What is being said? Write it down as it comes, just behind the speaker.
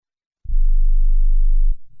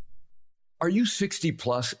Are you 60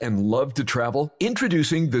 plus and love to travel?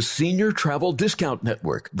 Introducing the Senior Travel Discount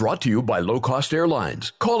Network, brought to you by Low Cost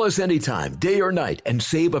Airlines. Call us anytime, day or night, and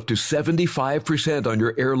save up to 75% on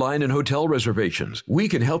your airline and hotel reservations. We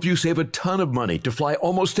can help you save a ton of money to fly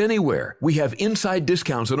almost anywhere. We have inside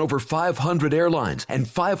discounts on over 500 airlines and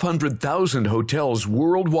 500,000 hotels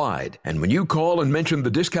worldwide. And when you call and mention the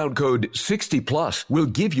discount code 60+, we'll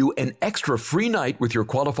give you an extra free night with your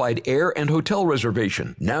qualified air and hotel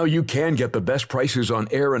reservation. Now you can get the best prices on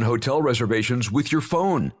air and hotel reservations with your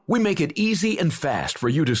phone. We make it easy and fast for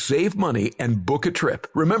you to save money and book a trip.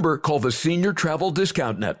 Remember, call the Senior Travel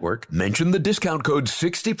Discount Network, mention the discount code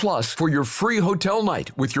 60+ for your free hotel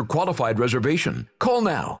night with your qualified reservation. Call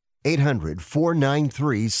now.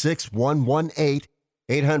 800-493-6118.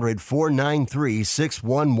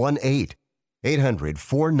 800-493-6118.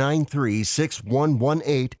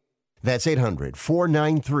 800-493-6118. That's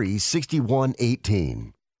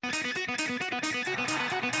 800-493-6118.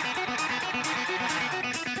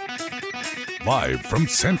 Live from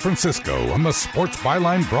San Francisco on the Sports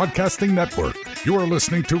Byline Broadcasting Network, you are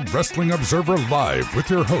listening to Wrestling Observer Live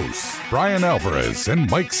with your hosts, Bryan Alvarez and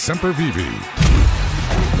Mike Sempervive.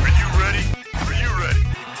 Are you ready? Are you ready?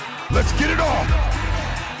 Let's get it on!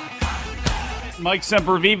 Mike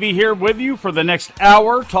Sempervive here with you for the next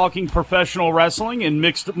hour, talking professional wrestling and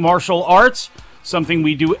mixed martial arts, something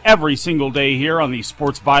we do every single day here on the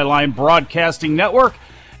Sports Byline Broadcasting Network.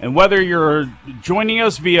 And whether you're joining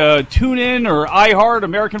us via TuneIn or iHeart,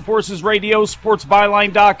 American Forces Radio,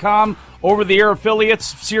 SportsByline.com, over-the-air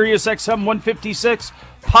affiliates, SiriusXM 156,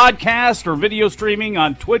 podcast or video streaming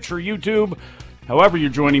on Twitch or YouTube, however you're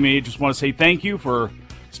joining me, I just want to say thank you for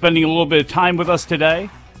spending a little bit of time with us today.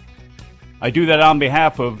 I do that on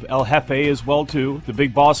behalf of El Jefe as well, too, the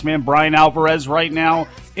big boss man, Bryan Alvarez, right now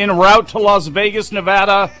en route to Las Vegas,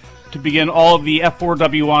 Nevada, to begin all of the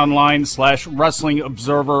F4W Online / Wrestling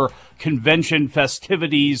Observer convention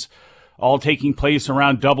festivities, all taking place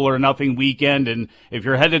around Double or Nothing weekend. And if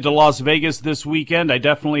you're headed to Las Vegas this weekend, I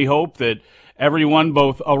definitely hope that everyone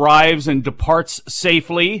both arrives and departs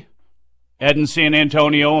safely. Ed in San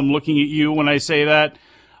Antonio, I'm looking at you when I say that.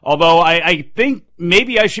 Although I think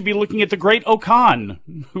maybe I should be looking at the great Okan,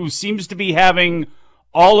 who seems to be having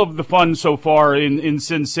all of the fun so far in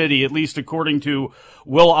Sin City, at least according to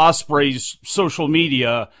Will Ospreay's social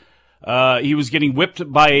media. He was getting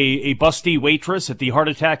whipped by a busty waitress at the Heart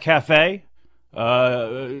Attack Cafe.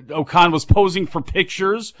 Okan was posing for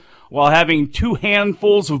pictures while having 2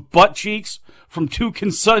 handfuls of butt cheeks from 2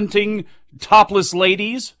 consenting topless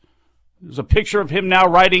ladies. There's a picture of him now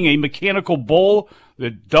riding a mechanical bull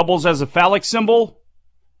that doubles as a phallic symbol.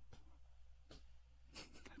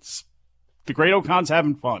 The great Okan's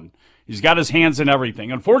having fun. He's got his hands in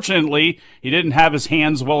everything. Unfortunately, he didn't have his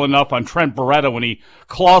hands well enough on Trent Beretta when he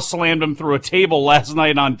claw slammed him through a table last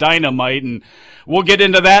night on Dynamite, and we'll get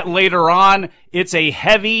into that later on. It's a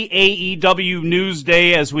heavy AEW news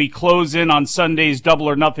day as we close in on Sunday's Double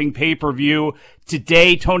or Nothing pay-per-view.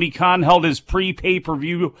 Today, Tony Khan held his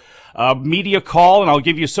pre-pay-per-view media call, and I'll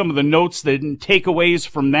give you some of the notes and takeaways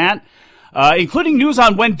from that. Including news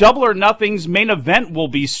on when Double or Nothing's main event will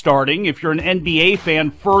be starting. If you're an NBA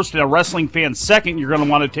fan first and a wrestling fan second, you're going to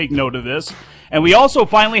want to take note of this. And we also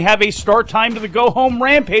finally have a start time to the Go Home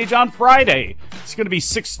Rampage on Friday. It's going to be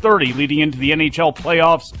 6:30 leading into the NHL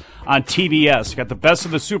playoffs on TBS. Got the best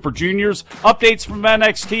of the Super Juniors, updates from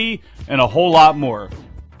NXT, and a whole lot more.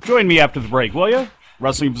 Join me after the break, will you?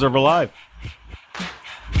 Wrestling Observer Live.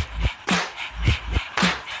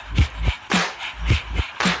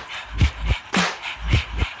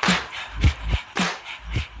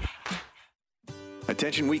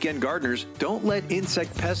 Attention weekend gardeners, don't let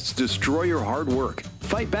insect pests destroy your hard work.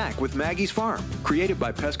 Fight back with Maggie's Farm. Created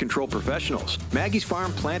by pest control professionals, Maggie's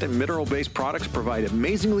Farm plant and mineral-based products provide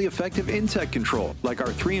amazingly effective insect control, like our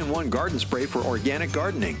 3-in-1 garden spray for organic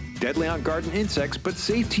gardening. Deadly on garden insects, but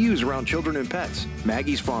safe to use around children and pets.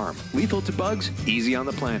 Maggie's Farm. Lethal to bugs, easy on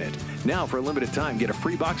the planet. Now, for a limited time, get a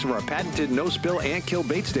free box of our patented no-spill ant kill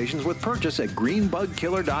bait stations with purchase at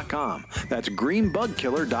greenbugkiller.com. That's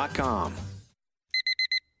greenbugkiller.com.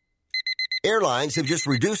 Airlines have just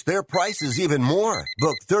reduced their prices even more.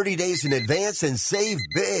 Book 30 days in advance and save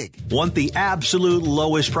big. Want the absolute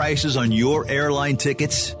lowest prices on your airline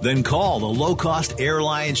tickets? Then call the Low Cost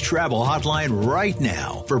Airlines Travel Hotline right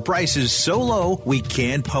now for prices so low we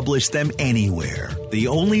can't publish them anywhere. The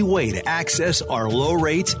only way to access our low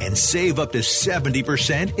rates and save up to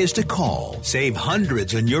 70% is to call. Save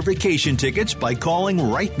hundreds on your vacation tickets by calling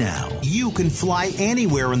right now. You can fly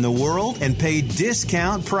anywhere in the world and pay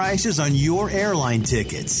discount prices on your your airline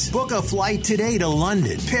tickets. Book a flight today to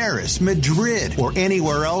London, Paris, Madrid, or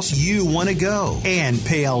anywhere else you want to go. And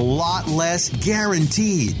pay a lot less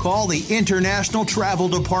guaranteed. Call the International Travel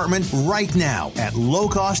Department right now at Low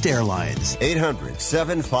Cost Airlines.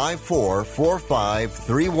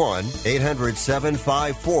 800-754-4531.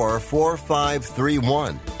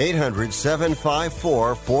 800-754-4531.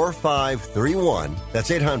 800-754-4531. That's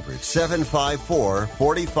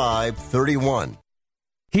 800-754-4531.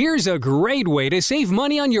 Here's a great way to save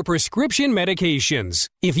money on your prescription medications.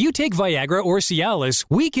 If you take Viagra or Cialis,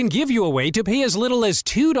 we can give you a way to pay as little as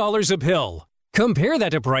 $2 a pill. Compare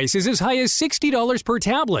that to prices as high as $60 per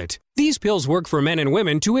tablet. These pills work for men and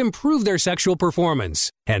women to improve their sexual performance.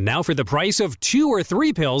 And now for the price of 2 or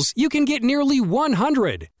 3 pills, you can get nearly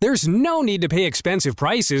 100. There's no need to pay expensive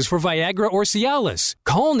prices for Viagra or Cialis.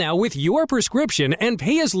 Call now with your prescription and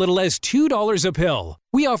pay as little as $2 a pill.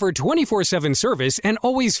 We offer 24/7 service and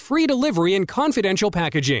always free delivery and confidential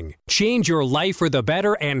packaging. Change your life for the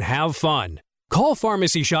better and have fun. Call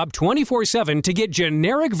Pharmacy Shop 24/7 to get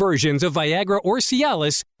generic versions of Viagra or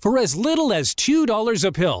Cialis for as little as $2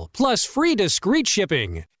 a pill, plus free discreet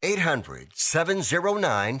shipping.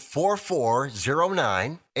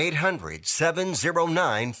 800-709-4409.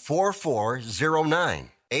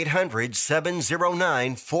 800-709-4409.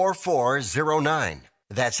 800-709-4409.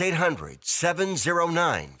 That's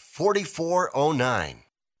 800-709-4409.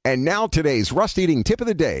 And now today's rust-eating tip of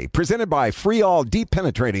the day, presented by Freol Deep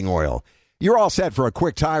Penetrating Oil. You're all set for a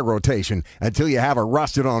quick tire rotation until you have a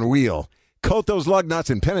rusted-on wheel. Coat those lug nuts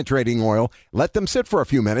in penetrating oil, let them sit for a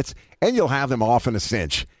few minutes, and you'll have them off in a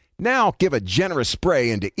cinch. Now, give a generous spray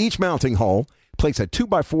into each mounting hole, place a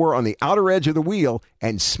 2x4 on the outer edge of the wheel,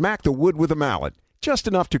 and smack the wood with a mallet, just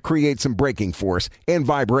enough to create some braking force and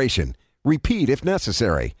vibration. Repeat if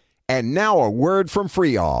necessary. And now a word from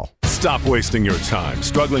Freol. Stop wasting your time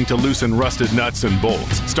struggling to loosen rusted nuts and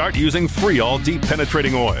bolts. Start using Freol Deep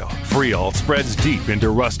Penetrating Oil. Freol spreads deep into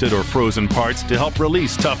rusted or frozen parts to help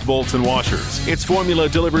release tough bolts and washers. Its formula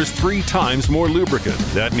delivers 3 times more lubricant.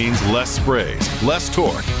 That means less sprays, less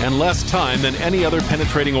torque, and less time than any other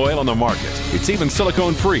penetrating oil on the market. It's even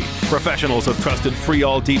silicone-free. Professionals have trusted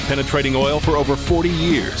Freol Deep Penetrating Oil for over 40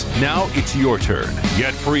 years. Now it's your turn.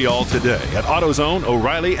 Get Freol today at AutoZone,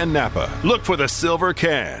 O'Reilly, and Napa. Look for the silver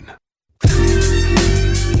can.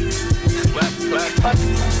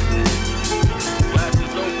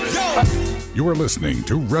 You are listening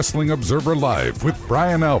to Wrestling Observer Live with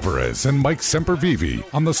Bryan Alvarez and Mike Sempervive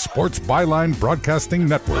on the Sports Byline Broadcasting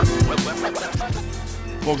Network.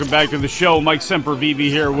 Welcome back to the show. Mike Sempervive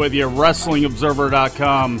here with you,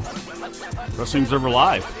 WrestlingObserver.com. Wrestling Observer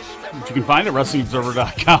Live, which you can find at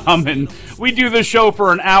WrestlingObserver.com. And we do this show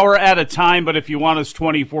for an hour at a time, but if you want us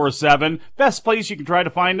 24/7, best place you can try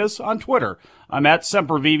to find us on Twitter. I'm at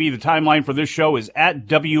Sempervive. The timeline for this show is at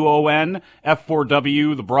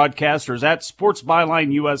WONF4W. The broadcaster is at Sports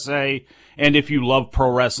Byline USA. And if you love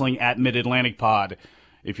pro wrestling, at Mid-Atlantic Pod.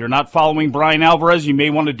 If you're not following Bryan Alvarez, you may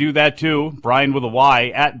want to do that too. Bryan with a Y,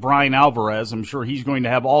 at Bryan Alvarez. I'm sure he's going to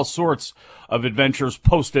have all sorts of adventures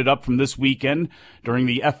posted up from this weekend during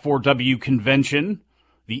the F4W convention,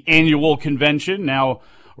 the annual convention, now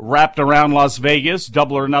wrapped around Las Vegas,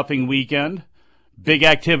 Double or Nothing weekend. Big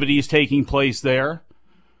activities taking place there.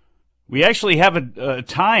 We actually have a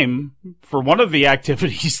time for one of the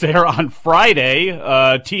activities there on Friday,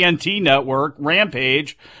 TNT Network,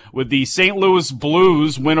 Rampage, with the St. Louis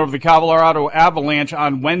Blues win over the Colorado Avalanche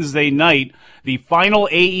on Wednesday night. The final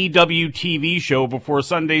AEW TV show before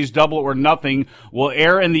Sunday's Double or Nothing will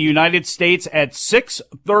air in the United States at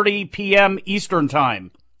 6:30 p.m. Eastern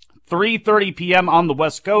Time, 3:30 p.m. on the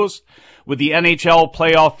West Coast, with the NHL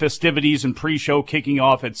playoff festivities and pre-show kicking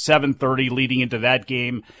off at 7:30, leading into that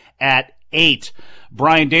game at 8.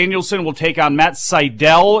 Bryan Danielson will take on Matt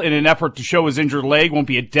Sydal in an effort to show his injured leg won't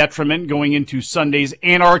be a detriment going into Sunday's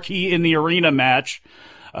Anarchy in the Arena match.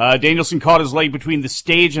 Danielson caught his leg between the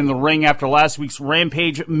stage and the ring after last week's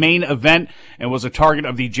Rampage main event and was a target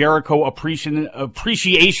of the Jericho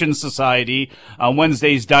Appreciation Society on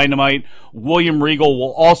Wednesday's Dynamite. William Regal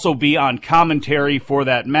will also be on commentary for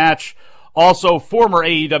that match. Also, former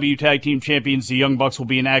AEW Tag Team Champions, the Young Bucks, will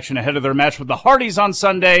be in action ahead of their match with the Hardys on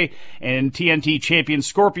Sunday, and TNT Champion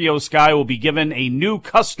Scorpio Sky will be given a new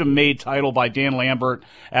custom-made title by Dan Lambert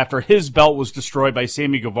after his belt was destroyed by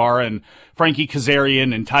Sammy Guevara and Frankie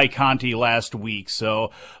Kazarian and Ty Conti last week. So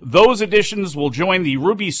those additions will join the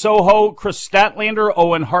Ruby Soho, Chris Statlander,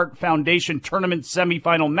 Owen Hart Foundation Tournament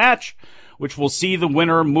semifinal match, which will see the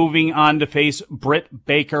winner moving on to face Britt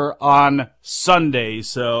Baker on Sunday.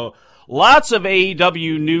 So lots of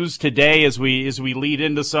AEW news today as we lead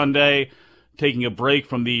into Sunday. taking a break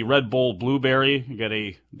from the Red Bull Blueberry. You got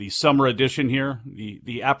the summer edition here,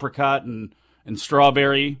 the apricot and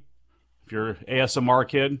strawberry. If you're an ASMR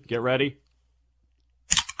kid, get ready.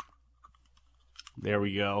 There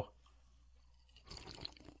we go.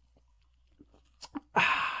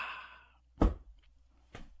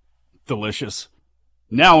 Delicious.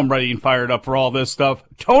 Now I'm ready and fired up for all this stuff.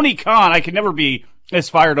 Tony Khan, I can never be as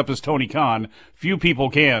fired up as Tony Khan. Few people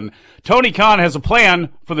can. Tony Khan has a plan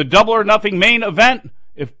for the Double or Nothing main event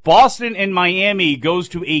if Boston and Miami goes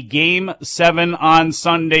to a Game 7 on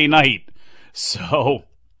Sunday night. So,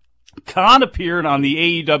 Khan appeared on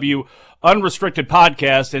the AEW Unrestricted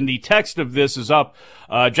podcast, and the text of this is up.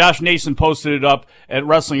 Josh Nason posted it up at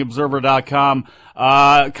WrestlingObserver.com.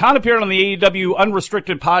 Khan appeared on the AEW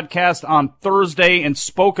Unrestricted podcast on Thursday and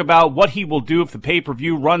spoke about what he will do if the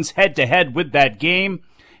pay-per-view runs head-to-head with that game.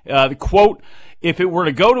 The quote, "If it were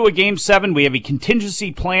to go to a Game 7, we have a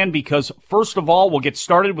contingency plan because, first of all, we'll get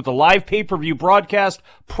started with the live pay-per-view broadcast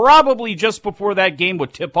probably just before that game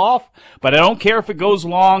would tip off, but I don't care if it goes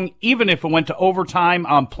long, even if it went to overtime,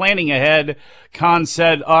 I'm planning ahead," Khan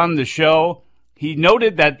said on the show. He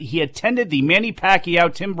noted that he attended the Manny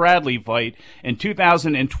Pacquiao-Tim Bradley fight in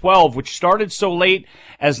 2012, which started so late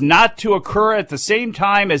as not to occur at the same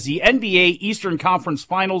time as the NBA Eastern Conference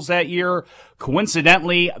Finals that year.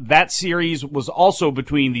 Coincidentally, that series was also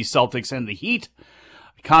between the Celtics and the Heat.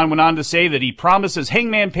 Khan went on to say that he promises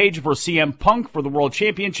Hangman Page for CM Punk for the World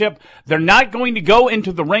Championship. They're not going to go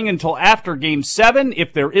into the ring until after Game 7,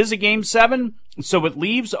 if there is a Game 7. So it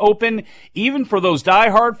leaves open, even for those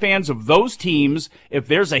diehard fans of those teams, if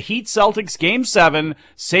there's a Heat Celtics Game 7,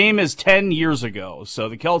 same as 10 years ago. So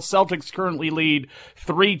the Celtics currently lead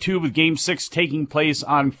 3-2 with Game 6 taking place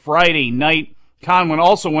on Friday night. Khan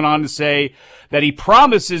also went on to say that he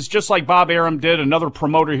promises, just like Bob Arum did, another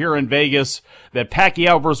promoter here in Vegas, that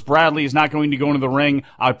Pacquiao versus Bradley is not going to go into the ring.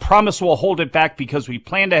 I promise we'll hold it back because we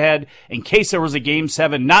planned ahead in case there was a Game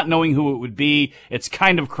 7, not knowing who it would be. It's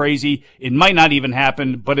kind of crazy. It might not even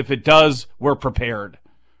happen, but if it does, we're prepared.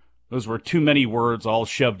 Those were too many words all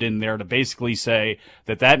shoved in there to basically say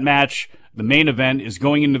that match, the main event, is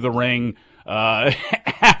going into the ring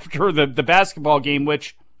after the basketball game,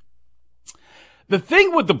 which... The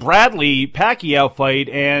thing with the Bradley-Pacquiao fight,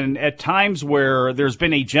 and at times where there's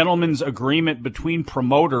been a gentleman's agreement between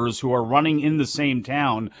promoters who are running in the same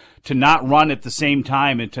town to not run at the same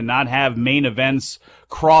time and to not have main events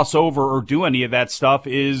cross over or do any of that stuff,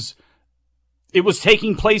 is it was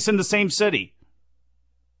taking place in the same city.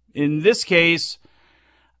 In this case,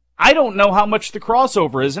 I don't know how much the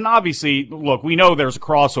crossover is, and obviously, look, we know there's a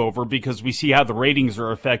crossover because we see how the ratings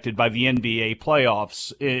are affected by the NBA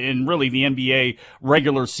playoffs, and really the NBA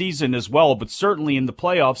regular season as well, but certainly in the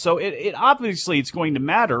playoffs. So it obviously it's going to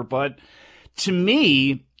matter, but to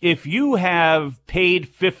me, if you have paid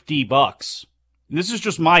 $50, this is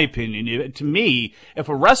just my opinion, to me, if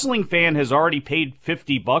a wrestling fan has already paid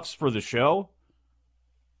 $50 for the show,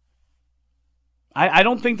 I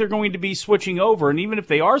don't think they're going to be switching over. And even if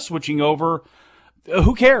they are switching over,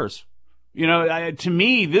 who cares? You know, to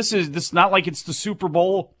me, this is not like it's the Super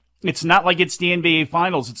Bowl. It's not like it's the NBA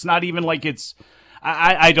Finals. It's not even like it's,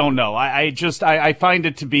 I don't know. I find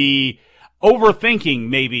it to be overthinking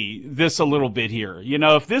maybe this a little bit here. You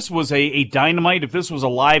know, if this was a Dynamite, if this was a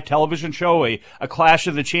live television show, a Clash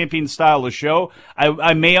of the Champions style of show,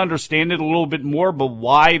 I may understand it a little bit more, but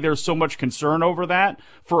why there's so much concern over that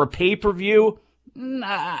for a pay-per-view,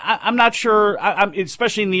 I'm not sure,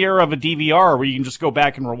 especially in the era of a DVR where you can just go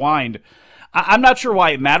back and rewind. I'm not sure why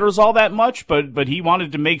it matters all that much, but he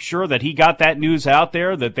wanted to make sure that he got that news out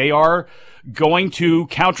there, that they are going to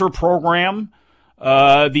counter-program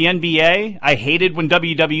the NBA. I hated when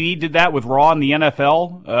WWE did that with Raw and the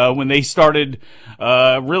NFL, when they started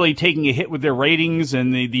really taking a hit with their ratings,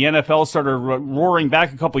 and the NFL started roaring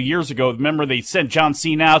back a couple years ago. Remember, they sent John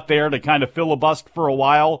Cena out there to kind of filibust for a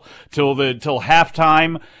while till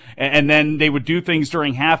halftime, and then they would do things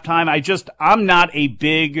during halftime. I'm not a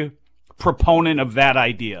big proponent of that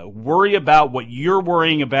idea. Worry about what you're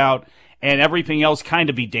worrying about, and everything else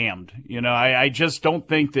kind of be damned. You know, I just don't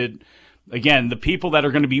think that. Again, the people that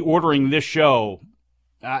are going to be ordering this show,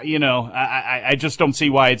 I just don't see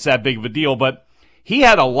why it's that big of a deal. But he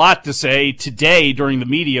had a lot to say today during the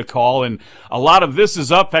media call, and a lot of this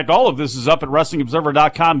is up. In fact, all of this is up at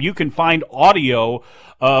WrestlingObserver.com. You can find audio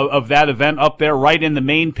of that event up there right in the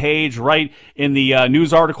main page, right in the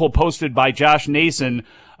news article posted by Josh Nason.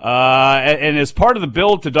 And as part of the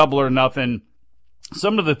build to Double or Nothing,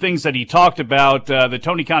 some of the things that he talked about, that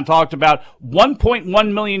Tony Khan talked about,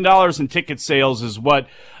 $1.1 million in ticket sales is what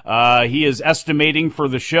he is estimating for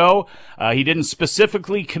the show. He didn't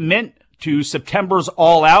specifically commit to September's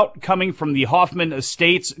All Out coming from the Hoffman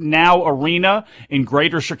Estates Now Arena in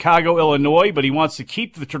Greater Chicago, Illinois, but he wants to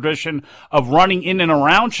keep the tradition of running in and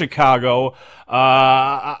around Chicago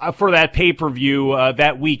for that pay-per-view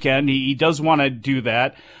that weekend. He does want to do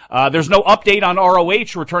that. There's no update on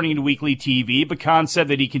ROH returning to weekly TV, but Khan said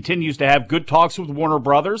that he continues to have good talks with Warner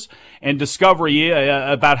Brothers and Discovery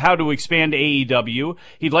about how to expand AEW.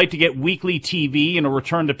 He'd like to get weekly TV and a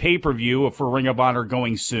return to pay-per-view for Ring of Honor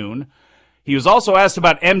going soon. He was also asked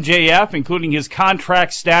about MJF, including his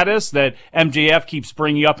contract status that MJF keeps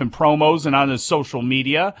bringing up in promos and on his social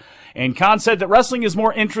media. And Khan said that wrestling is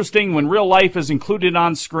more interesting when real life is included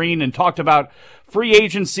on screen, and talked about free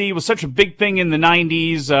agency was such a big thing in the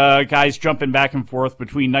 90s, guys jumping back and forth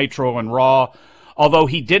between Nitro and Raw. Although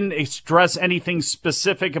he didn't express anything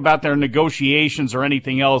specific about their negotiations or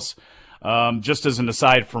anything else. Just as an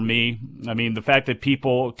aside for me, I mean, the fact that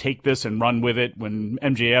people take this and run with it when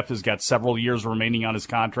MJF has got several years remaining on his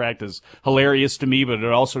contract is hilarious to me, but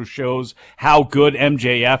it also shows how good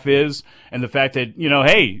MJF is, and the fact that,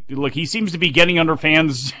 hey, look, he seems to be getting under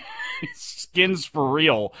fans' skins for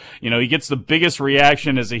real. He gets the biggest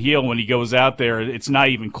reaction as a heel when he goes out there. It's not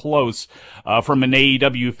even close from an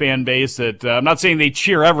AEW fan base that I'm not saying they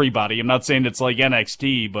cheer everybody. I'm not saying it's like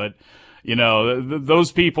NXT, but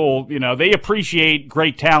those people, they appreciate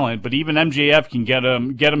great talent, but even MJF can get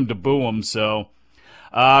them to boo him. So,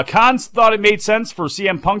 Khan thought it made sense for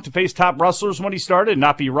CM Punk to face top wrestlers when he started and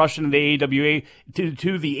not be rushed into the AEW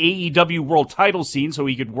to the AEW world title scene so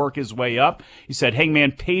he could work his way up. He said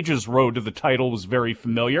Hangman Page's road to the title was very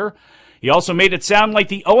familiar. He also made it sound like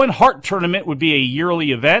the Owen Hart tournament would be a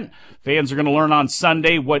yearly event. Fans are going to learn on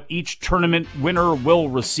Sunday what each tournament winner will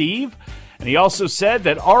receive. And he also said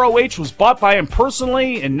that ROH was bought by him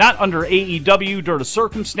personally and not under AEW due to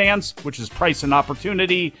circumstance, which is price and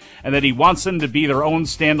opportunity, and that he wants them to be their own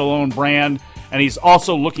standalone brand. And he's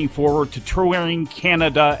also looking forward to touring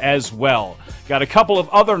Canada as well. Got a couple of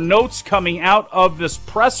other notes coming out of this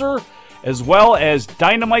presser, as well as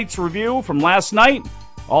Dynamite's review from last night.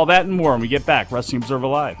 All that and more when we get back. Wrestling Observer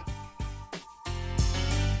Live.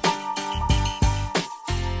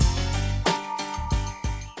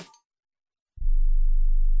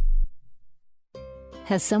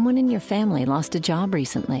 Has someone in your family lost a job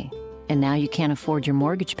recently, and now you can't afford your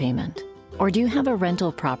mortgage payment? Or do you have a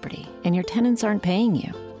rental property and your tenants aren't paying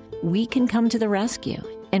you? We can come to the rescue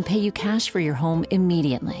and pay you cash for your home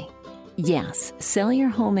immediately. Yes, sell your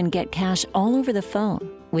home and get cash all over the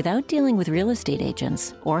phone without dealing with real estate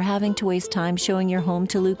agents or having to waste time showing your home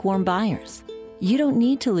to lukewarm buyers. You don't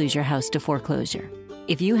need to lose your house to foreclosure.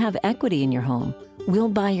 If you have equity in your home, we'll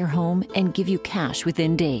buy your home and give you cash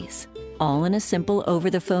within days. All in a simple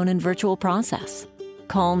over-the-phone and virtual process.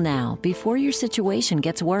 Call now before your situation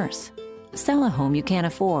gets worse. Sell a home you can't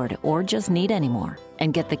afford or just need anymore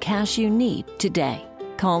and get the cash you need today.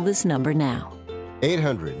 Call this number now.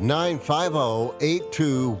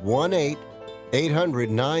 800-950-8218.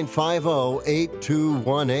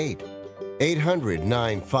 800-950-8218.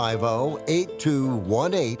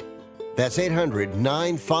 800-950-8218. That's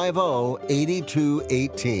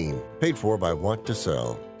 800-950-8218. Paid for by Want to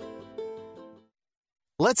Sell.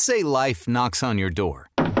 Let's say life knocks on your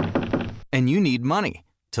door and you need money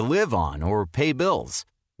to live on or pay bills.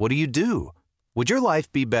 What do? Would your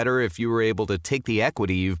life be better if you were able to take the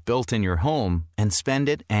equity you've built in your home and spend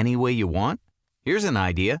it any way you want? Here's an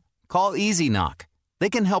idea. Call Easy Knock. They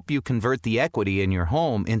can help you convert the equity in your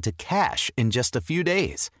home into cash in just a few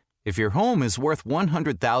days. If your home is worth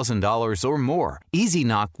 $100,000 or more, Easy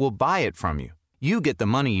Knock will buy it from you. You get the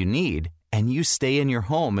money you need, and you stay in your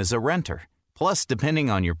home as a renter. Plus,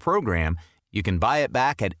 depending on your program, you can buy it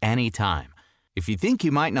back at any time. If you think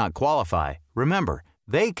you might not qualify, remember,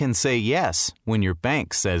 they can say yes when your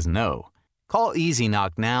bank says no. Call Easy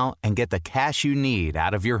Knock now and get the cash you need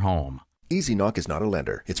out of your home. Easy Knock is not a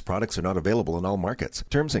lender. Its products are not available in all markets.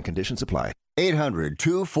 Terms and conditions apply.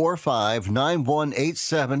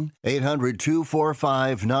 800-245-9187.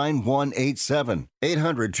 800-245-9187.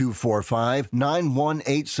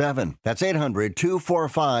 800-245-9187. That's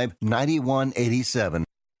 800-245-9187.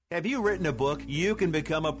 Have you written a book? You can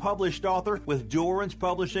become a published author with Dorrance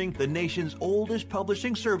Publishing, the nation's oldest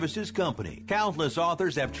publishing services company. Countless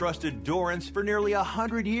authors have trusted Dorrance for nearly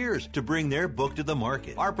 100 years to bring their book to the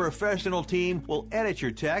market. Our professional team will edit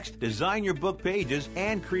your text, design your book pages,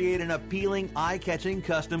 and create an appealing, eye-catching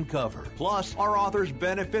custom cover. Plus, our authors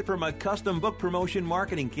benefit from a custom book promotion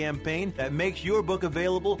marketing campaign that makes your book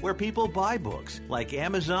available where people buy books, like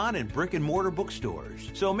Amazon and brick-and-mortar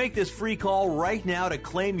bookstores. So make this free call right now to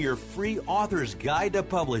claim your free author's guide to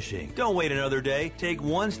publishing. Don't wait another day. Take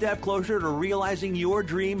one step closer to realizing your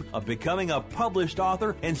dream of becoming a published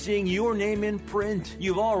author and seeing your name in print.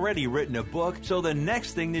 You've already written a book, so the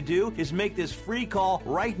next thing to do is make this free call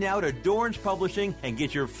right now to Dorrance Publishing and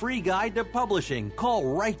get your free guide to publishing.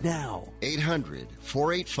 Call right now.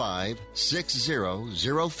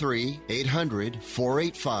 800-485-6003.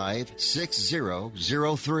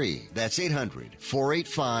 800-485-6003. That's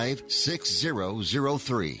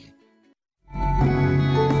 800-485-6003.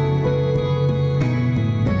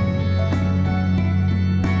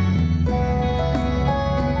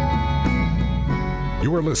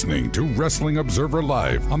 You are listening to Wrestling Observer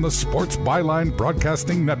Live on the Sports Byline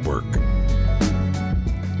Broadcasting Network.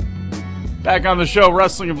 Back on the show,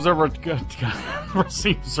 Wrestling Observer Live.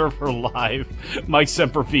 Mike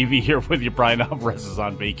Sempervive here with you. Bryan Alvarez is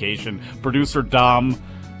on vacation. Producer Dom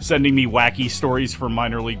sending me wacky stories from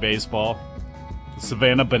minor league baseball. The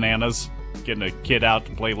Savannah Bananas getting a kid out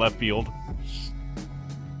to play left field.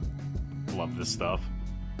 Love this stuff.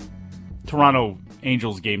 Toronto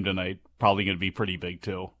Angels game tonight. Probably going to be pretty big,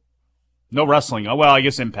 too. No wrestling. Oh, well, I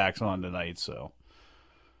guess Impact's on tonight, so.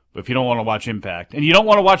 But if you don't want to watch Impact, and you don't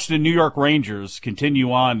want to watch the New York Rangers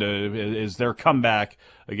continue on as their comeback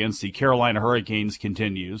against the Carolina Hurricanes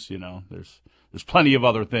continues, you know, there's plenty of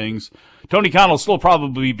other things. Tony Khan will still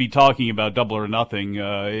probably be talking about Double or Nothing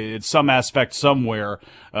in some aspect somewhere.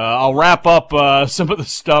 I'll wrap up some of the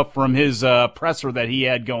stuff from his presser that he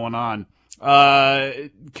had going on.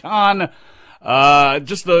 Khan...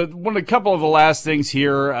 just a couple of the last things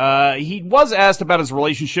here. He was asked about his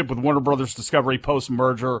relationship with Warner Brothers Discovery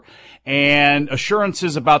post-merger and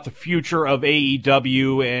assurances about the future of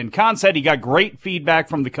AEW. And Khan said he got great feedback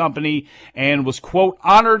from the company and was, quote,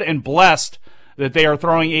 honored and blessed that they are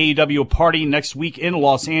throwing AEW a party next week in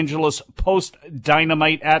Los Angeles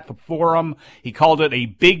post-Dynamite at the Forum. He called it a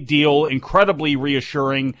big deal, incredibly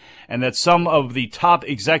reassuring, and that some of the top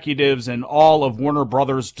executives and all of Warner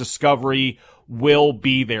Brothers Discovery will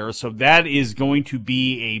be there. So that is going to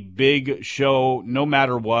be a big show no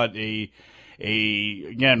matter what.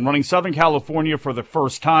 Again, running Southern California for the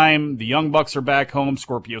first time. The Young Bucks are back home.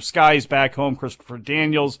 Scorpio Sky's back home. Christopher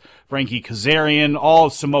Daniels, Frankie Kazarian, all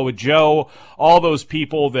of Samoa Joe, all those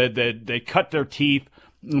people that cut their teeth.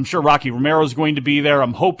 I'm sure Rocky Romero is going to be there.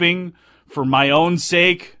 I'm hoping, for my own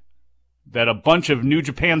sake, that a bunch of New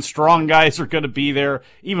Japan Strong guys are going to be there.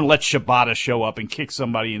 Even let Shibata show up and kick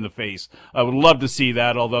somebody in the face. I would love to see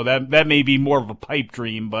that, although that may be more of a pipe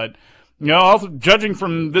dream, but... You know, also judging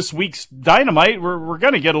from this week's Dynamite, we're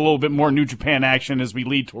going to get a little bit more New Japan action as we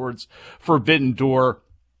lead towards Forbidden Door.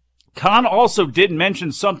 Khan also did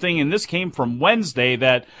mention something, and this came from Wednesday,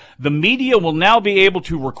 that the media will now be able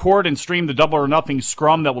to record and stream the Double or Nothing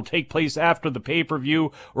scrum that will take place after the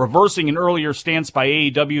pay-per-view, reversing an earlier stance by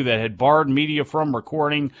AEW that had barred media from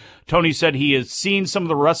recording. Tony said he has seen some of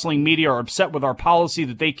the wrestling media are upset with our policy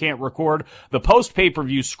that they can't record the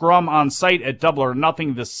post-pay-per-view scrum on site at Double or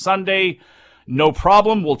Nothing this Sunday. No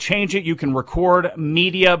problem. We'll change it. You can record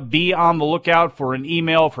media. Be on the lookout for an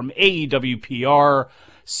email from AEW PR.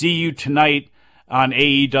 See you tonight on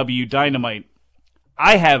AEW Dynamite.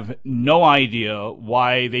 I have no idea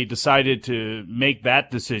why they decided to make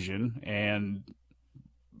that decision. And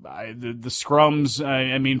the scrums,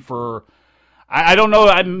 I don't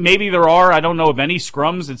know. Maybe there are. I don't know of any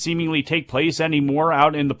scrums that seemingly take place anymore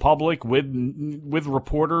out in the public with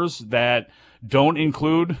reporters that don't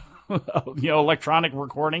include, electronic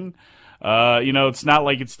recording. It's not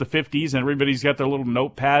like it's the 50s and everybody's got their little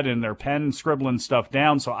notepad and their pen scribbling stuff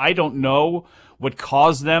down. So I don't know what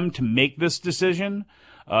caused them to make this decision.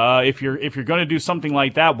 If you're going to do something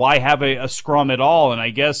like that, why have a scrum at all? And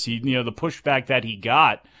I guess the pushback that he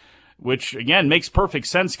got, which again makes perfect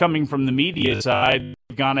sense coming from the media side,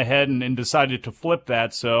 gone ahead and decided to flip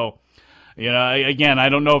that. So, again, I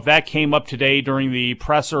don't know if that came up today during the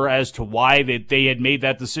presser as to why they had made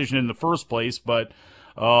that decision in the first place, but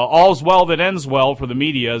all's well that ends well for the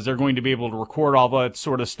media, as they're going to be able to record all that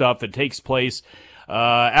sort of stuff that takes place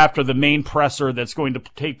after the main presser that's going to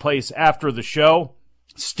take place after the show.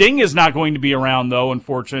 Sting is not going to be around, though,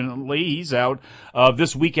 unfortunately. He's out of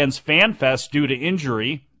this weekend's Fan Fest due to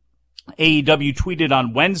injury. AEW tweeted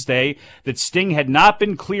on Wednesday that Sting had not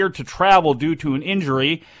been cleared to travel due to an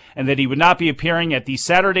injury and that he would not be appearing at the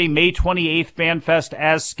Saturday, May 28th FanFest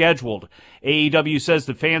as scheduled. AEW says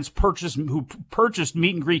the fans who purchased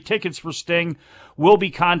meet and greet tickets for Sting will be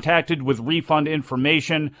contacted with refund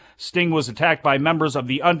information. Sting was attacked by members of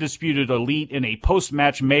the Undisputed Elite in a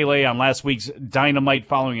post-match melee on last week's Dynamite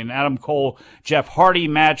following an Adam Cole-Jeff Hardy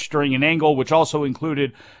match during an angle which also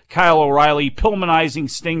included Kyle O'Reilly pillmanizing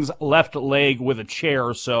Sting's left leg with a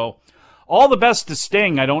chair. So all the best to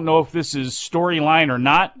Sting. I don't know if this is storyline or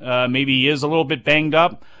not. Maybe he is a little bit banged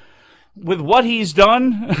up. With what he's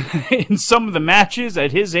done in some of the matches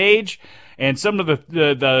at his age and some of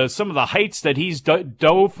the heights that he's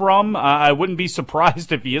dove from, I wouldn't be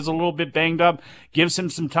surprised if he is a little bit banged up. Gives him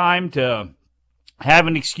some time to have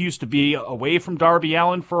an excuse to be away from Darby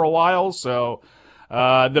Allin for a while. So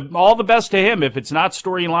all the best to him. If it's not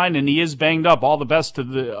storyline and he is banged up, all the best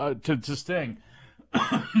to Sting.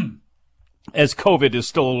 As COVID is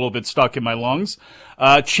still a little bit stuck in my lungs.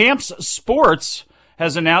 Champs Sports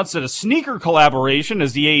has announced that a sneaker collaboration,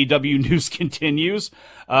 as the AEW news continues,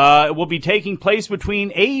 will be taking place between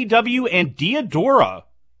AEW and Diadora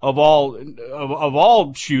of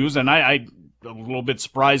all shoes, and I'm a little bit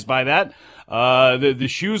surprised by that. The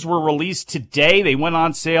shoes were released today. They went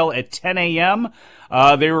on sale at 10 a.m.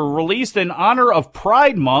 They were released in honor of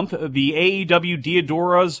Pride Month. The AEW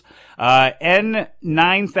Diadoras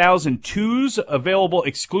N9002s available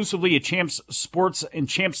exclusively at Champs Sports and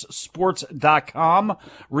champsports.com,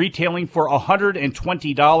 retailing for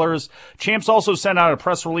 $120. Champs also sent out a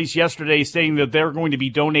press release yesterday stating that they're going to be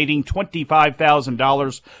donating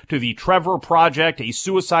 $25,000 to the Trevor Project, a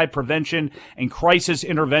suicide prevention and crisis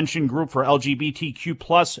intervention group for LGBTQ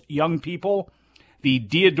plus young people. The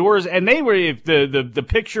Diadoras, and they were, if the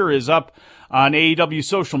picture is up on AEW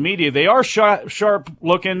social media, they are sharp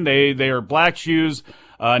looking. They are black shoes,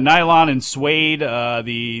 nylon and suede.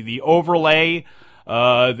 The overlay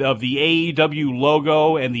of the AEW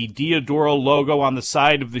logo and the Diadora logo on the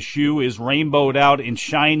side of the shoe is rainbowed out and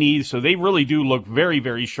shiny. So they really do look very,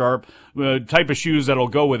 very sharp. Type of shoes that'll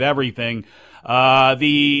go with everything.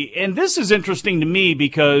 And this is interesting to me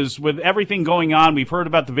because with everything going on, we've heard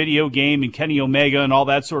about the video game and Kenny Omega and all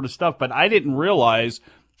that sort of stuff, but I didn't realize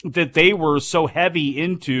that they were so heavy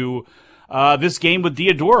into this game with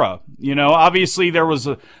Diadora. You know, obviously there was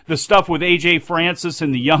the stuff with AJ Francis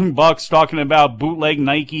and the Young Bucks talking about bootleg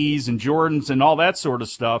Nikes and Jordans and all that sort of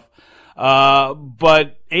stuff.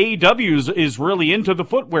 But AEW is really into the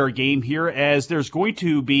footwear game here, as there's going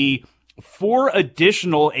to be 4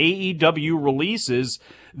 additional AEW releases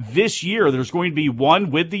this year. There's going to be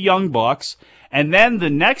one with the Young Bucks, and then the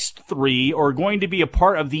next 3 are going to be a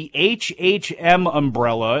part of the HHM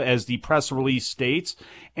umbrella, as the press release states.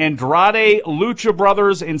 Andrade, Lucha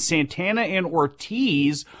Brothers, and Santana and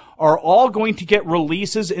Ortiz are all going to get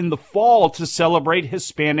releases in the fall to celebrate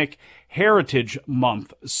Hispanic Heritage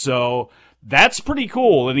Month. So that's pretty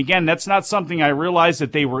cool. And again, that's not something I realized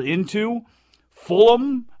that they were into.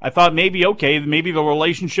 Fulham, I thought maybe the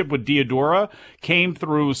relationship with Diadora came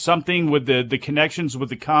through something with the connections with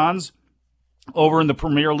the Khans over in the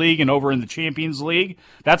Premier League and over in the Champions League.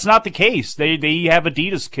 That's not the case. They have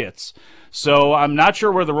Adidas kits. So I'm not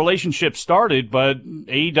sure where the relationship started, but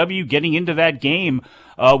AEW getting into that game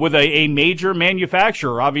with a major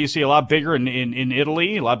manufacturer, obviously a lot bigger in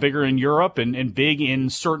Italy, a lot bigger in Europe, and big in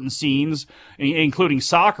certain scenes, including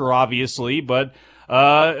soccer, obviously, but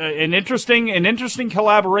an interesting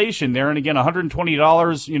collaboration there. And again,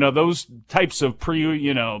 $120, you know, those types of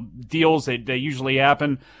deals that usually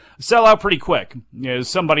happen sell out pretty quick. You know,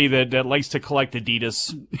 somebody that likes to collect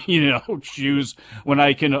Adidas, shoes when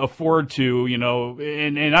I can afford to,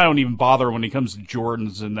 and I don't even bother when it comes to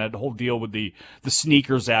Jordans and that whole deal with the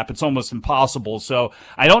sneakers app. It's almost impossible. So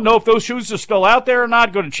I don't know if those shoes are still out there or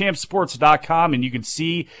not. Go to champsports.com and you can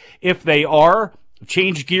see if they are.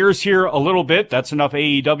 Change gears here a little bit. That's enough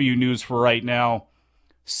AEW news for right now.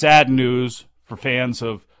 Sad news for fans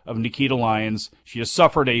of Nikita Lyons. She has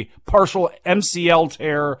suffered a partial MCL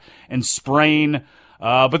tear and sprain.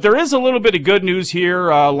 But there is a little bit of good news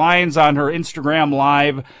here. Lyons on her Instagram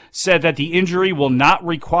Live said that the injury will not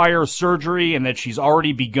require surgery and that she's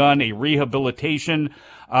already begun a rehabilitation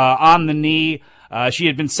on the knee. She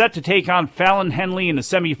had been set to take on Fallon Henley in a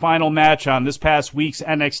semifinal match on this past week's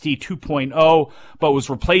NXT 2.0, but was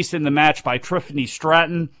replaced in the match by Tiffany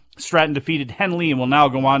Stratton. Stratton defeated Henley and will now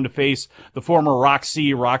go on to face the former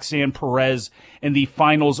Roxanne Perez in the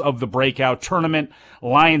finals of the Breakout Tournament.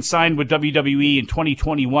 Lyon signed with WWE in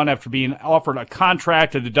 2021 after being offered a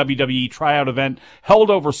contract at the WWE tryout event held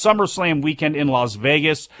over SummerSlam weekend in Las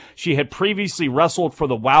Vegas. She had previously wrestled for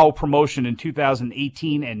the WOW promotion in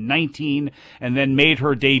 2018 and 19 and then made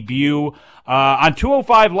her debut on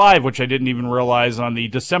 205 Live, which I didn't even realize, on the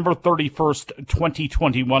December 31st,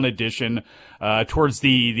 2021 edition, towards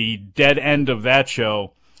the dead end of that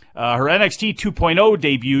show. Her NXT 2.0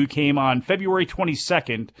 debut came on February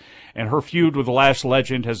 22nd, and her feud with the Lash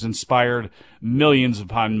Legend has inspired millions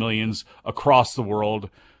upon millions across the world.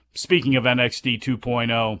 Speaking of NXT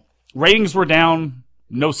 2.0, ratings were down.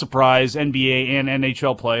 No surprise, NBA and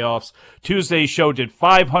NHL playoffs. Tuesday's show did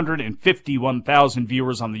 551,000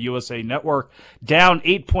 viewers on the USA Network, down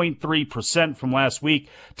 8.3% from last week.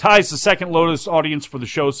 Ties the second lowest audience for the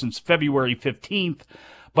show since February 15th.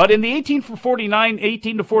 But in the 18 to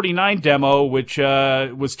 49 demo, which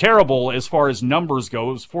was terrible as far as numbers go,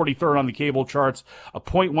 it was 43rd on the cable charts, a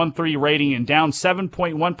 .13 rating, and down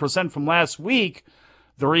 7.1% from last week.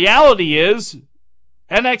 The reality is,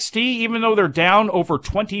 NXT, even though they're down over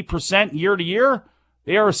 20% year to year,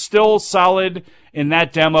 they are still solid in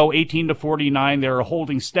that demo, 18 to 49. They're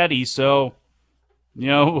holding steady, so, you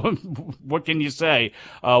know, what can you say?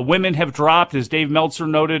 Women have dropped, as Dave Meltzer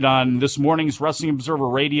noted on this morning's Wrestling Observer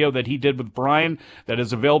Radio that he did with Bryan, that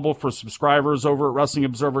is available for subscribers over at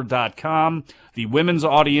WrestlingObserver.com. The women's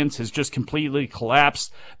audience has just completely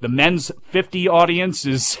collapsed. The men's 50 audience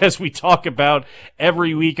is, as we talk about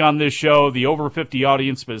every week on this show, the over 50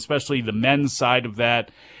 audience, but especially the men's side of that,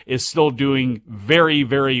 is still doing very,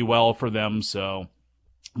 very well for them. So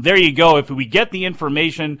there you go. If we get the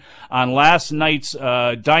information on last night's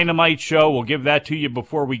Dynamite show, we'll give that to you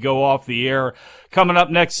before we go off the air. Coming up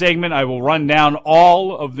next segment, I will run down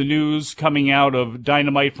all of the news coming out of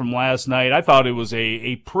Dynamite from last night. I thought it was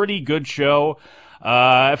a pretty good show.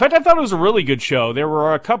 In fact, I thought it was a really good show. There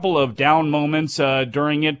were a couple of down moments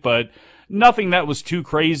during it, but nothing that was too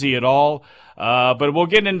crazy at all. But we'll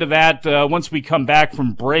get into that once we come back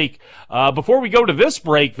from break. Before we go to this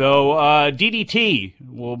break, though, DDT,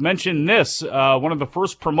 we'll mention this, one of the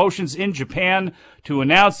first promotions in Japan to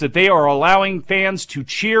announce that they are allowing fans to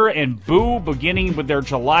cheer and boo beginning with their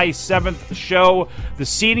July 7th show. The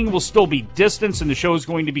seating will still be distanced, and the show is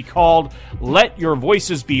going to be called Let Your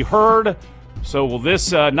Voices Be Heard. So will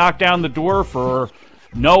this knock down the door for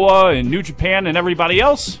Noah and New Japan and everybody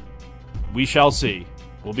else? We shall see.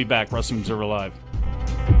 We'll be back. Wrestling Observer Live.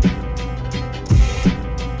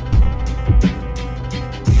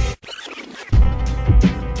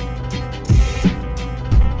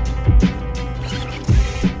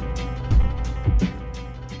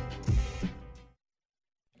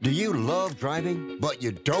 Do you love driving, but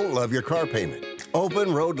you don't love your car payment?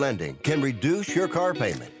 Open Road Lending can reduce your car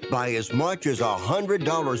payment by as much as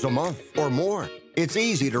 $100 a month or more. It's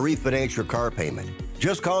easy to refinance your car payment.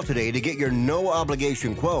 Just call today to get your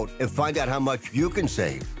no-obligation quote and find out how much you can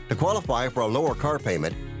save. To qualify for a lower car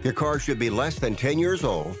payment, your car should be less than 10 years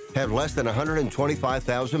old, have less than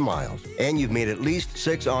 125,000 miles, and you've made at least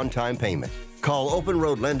 6 on-time payments. Call Open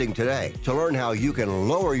Road Lending today to learn how you can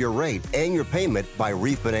lower your rate and your payment by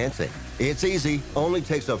refinancing. It's easy, only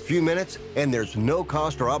takes a few minutes, and there's no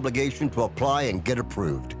cost or obligation to apply and get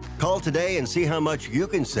approved. Call today and see how much you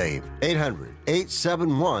can save.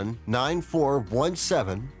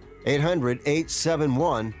 800-871-9417.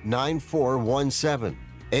 800-871-9417.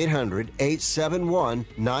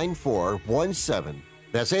 800-871-9417.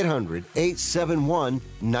 That's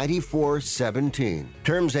 800-871-9417.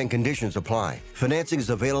 Terms and conditions apply. Financing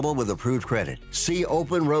is available with approved credit. See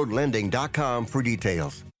openroadlending.com for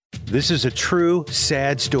details. This is a true,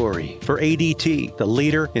 sad story for ADT, the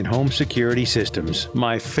leader in home security systems.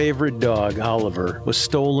 My favorite dog, Oliver, was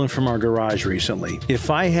stolen from our garage recently. If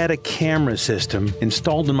I had a camera system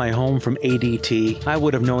installed in my home from ADT, I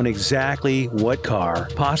would have known exactly what car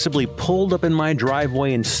possibly pulled up in my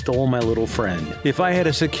driveway and stole my little friend. If I had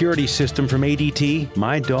a security system from ADT,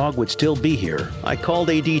 my dog would still be here. I called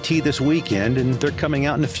ADT this weekend, and they're coming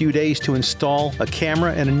out in a few days to install a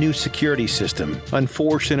camera and a new security system.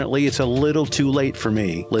 Unfortunately, it's a little too late for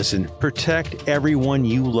me. Listen, protect everyone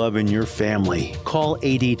you love in your family. Call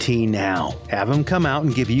ADT now. Have them come out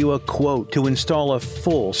and give you a quote to install a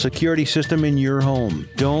full security system in your home.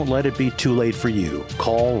 Don't let it be too late for you.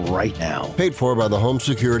 Call right now. Paid for by the Home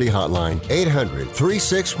Security Hotline.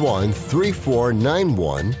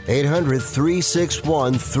 800-361-3491.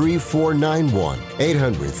 800-361-3491.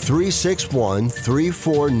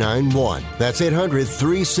 800-361-3491. That's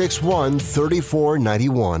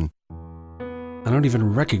 800-361-3491. I don't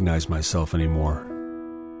even recognize myself anymore.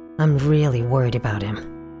 I'm really worried about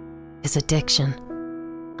him. His addiction.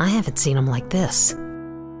 I haven't seen him like this.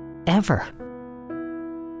 Ever.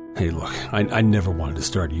 Hey, look, I never wanted to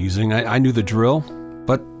start using. I knew the drill,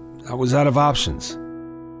 but I was out of options.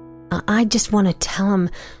 I just want to tell him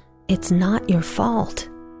it's not your fault.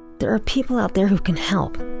 There are people out there who can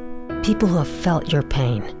help. People who have felt your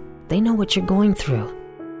pain. They know what you're going through.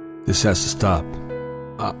 This has to stop.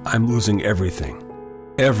 I'm losing everything.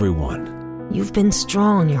 Everyone. You've been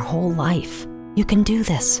strong your whole life. You can do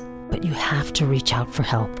this, but you have to reach out for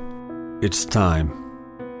help. It's time.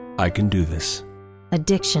 I can do this.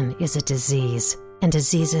 Addiction is a disease, and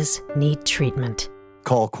diseases need treatment.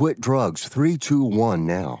 Call Quit Drugs 321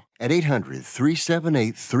 now at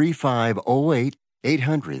 800-378-3508,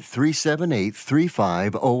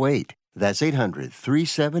 800-378-3508. That's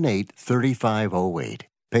 800-378-3508.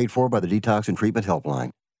 Paid for by the Detox and Treatment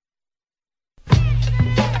Helpline.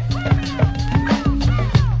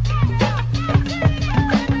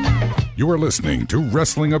 You are listening to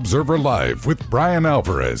Wrestling Observer Live with Bryan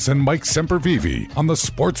Alvarez and Mike Sempervive on the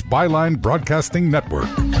Sports Byline Broadcasting Network.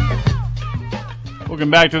 Welcome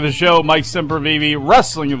back to the show. Mike Sempervive,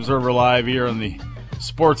 Wrestling Observer Live here on the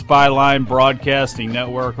Sports Byline Broadcasting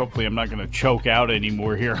Network. Hopefully I'm not going to choke out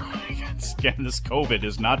anymore here. Again, this COVID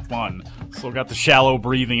is not fun. Still got the shallow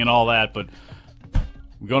breathing and all that, but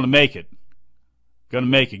we're going to make it.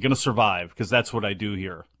 Going to survive, because that's what I do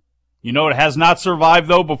here. You know what has not survived,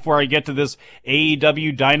 though, before I get to this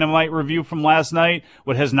AEW Dynamite review from last night?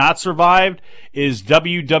 What has not survived is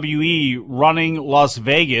WWE running Las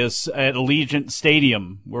Vegas at Allegiant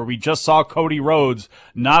Stadium, where we just saw Cody Rhodes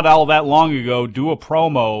not all that long ago do a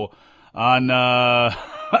promo on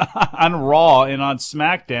on Raw and on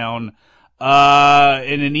SmackDown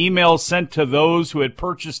in an email sent to those who had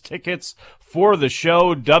purchased tickets for the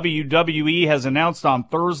show. WWE has announced on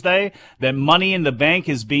Thursday that Money in the Bank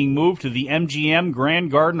is being moved to the MGM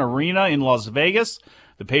Grand Garden Arena in Las Vegas.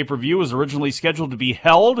 The pay-per-view was originally scheduled to be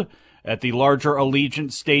held at the larger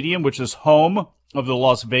Allegiant Stadium, which is home of the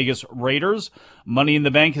Las Vegas Raiders. Money in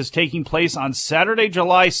the Bank is taking place on Saturday,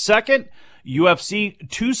 July 2nd. UFC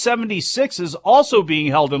 276 is also being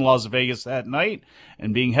held in Las Vegas that night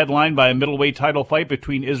and being headlined by a middleweight title fight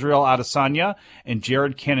between Israel Adesanya and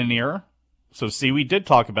Jared Cannonier. So see, we did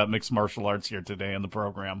talk about mixed martial arts here today on the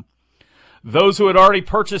program. Those who had already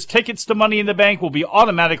purchased tickets to Money in the Bank will be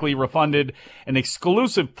automatically refunded. An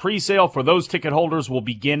exclusive pre-sale for those ticket holders will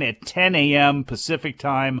begin at 10 a.m. Pacific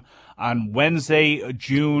time on Wednesday,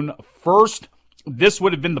 June 1st. This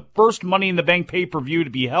would have been the first Money in the Bank pay-per-view to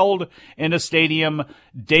be held in a stadium.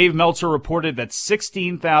 Dave Meltzer reported that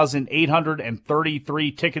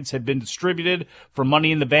 16,833 tickets had been distributed for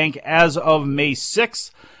Money in the Bank as of May 6th.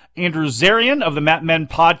 Andrew Zarian of the Mat Men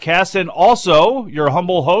podcast, and also your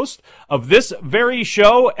humble host of this very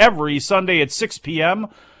show every Sunday at 6 p.m.,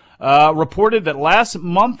 reported last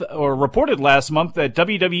month that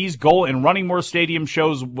WWE's goal in running more stadium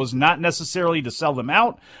shows was not necessarily to sell them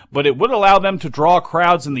out, but it would allow them to draw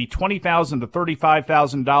crowds in the $20,000 to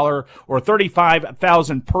 $35,000 or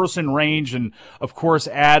 35,000 person range, and of course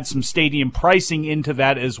add some stadium pricing into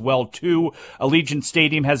that as well too. Allegiant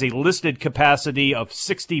Stadium has a listed capacity of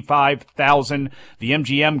 65,000. The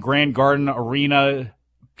MGM Grand Garden Arena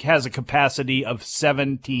has a capacity of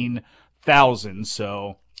 17,000.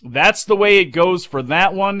 So that's the way it goes for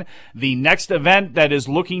that one. The next event that is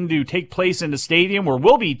looking to take place in the stadium, or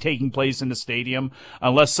will be taking place in the stadium,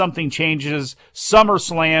 unless something changes,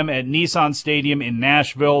 SummerSlam at Nissan Stadium in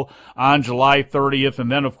Nashville on July 30th.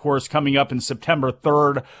 And then, of course, coming up in September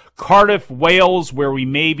 3rd, Cardiff, Wales, where we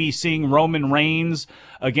may be seeing Roman Reigns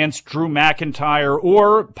against Drew McIntyre,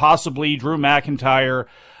 or possibly Drew McIntyre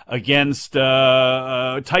against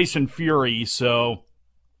Tyson Fury. So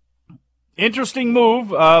interesting move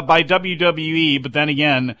by WWE, but then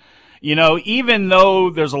again, you know, even though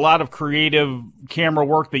there's a lot of creative camera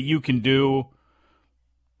work that you can do,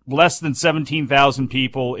 less than 17,000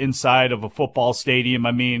 people inside of a football stadium.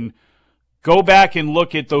 I mean, go back and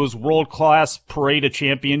look at those world-class Parade of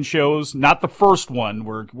Champions shows. Not the first one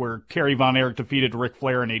where Kerry Von Erich defeated Ric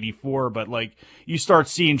Flair in '84, but like you start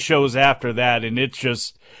seeing shows after that, and it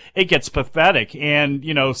gets pathetic. And,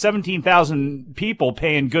 you know, 17,000 people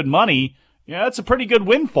paying good money, yeah, that's a pretty good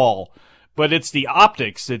windfall. But it's the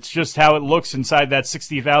optics. It's just how it looks inside that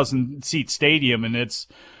 60,000 seat stadium. And it's,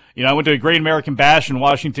 you know, I went to a Great American Bash in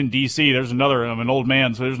Washington, D.C. There's another, I'm an old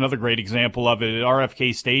man, so there's another great example of it at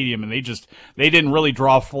RFK Stadium. And they didn't really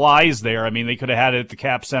draw flies there. I mean, they could have had it at the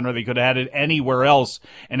Cap Center. They could have had it anywhere else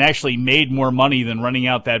and actually made more money than running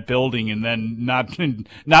out that building and then not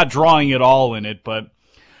drawing it all in it. But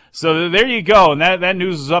So there you go. And that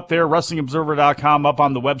news is up there, WrestlingObserver.com, up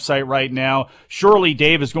on the website right now. Surely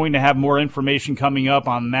Dave is going to have more information coming up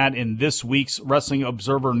on that in this week's Wrestling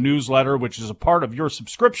Observer newsletter, which is a part of your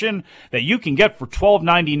subscription that you can get for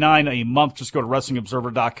 $12.99 a month. Just go to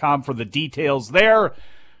WrestlingObserver.com for the details there.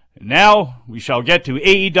 Now we shall get to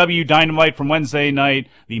AEW Dynamite from Wednesday night,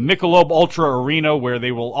 the Michelob Ultra Arena, where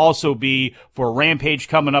they will also be for Rampage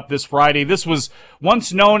coming up this Friday. This was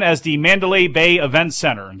once known as the Mandalay Bay Event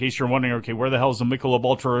Center. In case you're wondering, okay, where the hell is the Michelob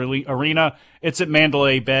Ultra Arena? It's at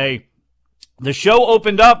Mandalay Bay. The show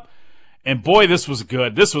opened up, and boy, this was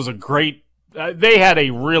good. This was a great, they had a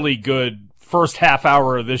really good first half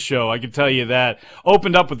hour of this show, I can tell you that.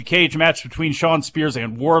 Opened up with the cage match between Shawn Spears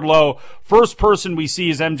and Wardlow. First person we see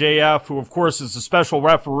is MJF, who of course is a special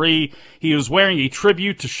referee. He was wearing a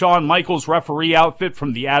tribute to Shawn Michaels' referee outfit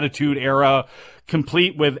from the Attitude Era,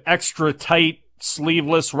 complete with extra tight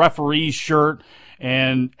sleeveless referee shirt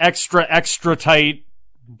and extra tight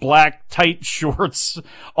black tight shorts,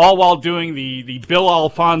 all while doing the Bill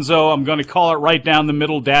Alfonso, I'm going to call it right down the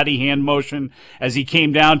middle, daddy hand motion as he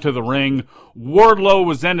came down to the ring. Wardlow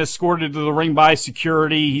was then escorted to the ring by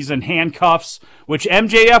security. He's in handcuffs, which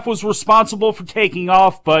MJF was responsible for taking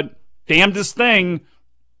off, but damnedest thing,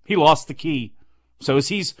 he lost the key. So as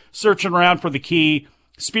he's searching around for the key,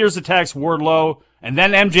 Spears attacks Wardlow, and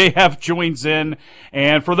then MJF joins in.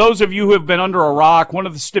 And for those of you who have been under a rock, one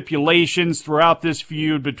of the stipulations throughout this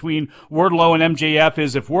feud between Wardlow and MJF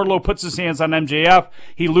is if Wardlow puts his hands on MJF,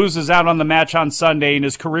 he loses out on the match on Sunday, and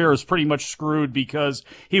his career is pretty much screwed because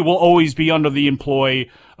he will always be under the employ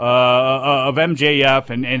of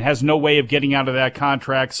MJF and has no way of getting out of that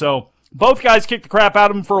contract. So both guys kick the crap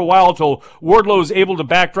out of him for a while until Wardlow is able to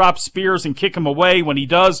backdrop Spears and kick him away. When he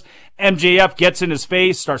does, MJF gets in his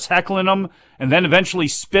face, starts heckling him, and then eventually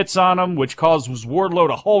spits on him, which causes Wardlow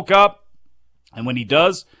to hulk up. And when he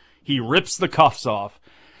does, he rips the cuffs off.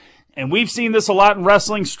 And we've seen this a lot in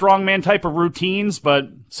wrestling, strongman type of routines, but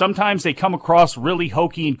sometimes they come across really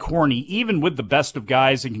hokey and corny. Even with the best of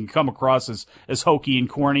guys, it can come across as hokey and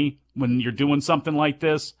corny when you're doing something like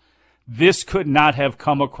this. This could not have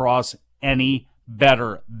come across any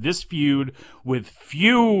better. This feud, with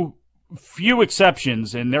few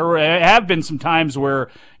exceptions, and there have been some times where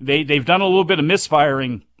they've done a little bit of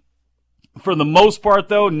misfiring. For the most part,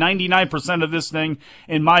 though, 99% of this thing,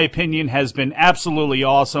 in my opinion, has been absolutely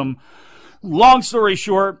awesome. Long story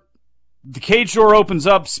short, the cage door opens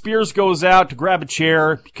up. Spears goes out to grab a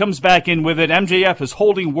chair. He comes back in with it. MJF is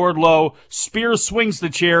holding Wardlow. Spears swings the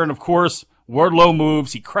chair, and of course, Wardlow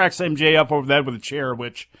moves. He cracks MJF over the head with a chair,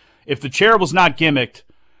 which, if the chair was not gimmicked,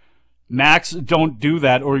 Max, don't do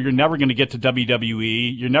that, or you're never going to get to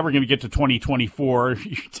WWE. You're never going to get to 2024.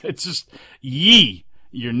 It's just,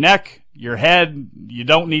 your neck, your head, you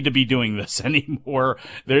don't need to be doing this anymore.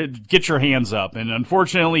 Get your hands up. And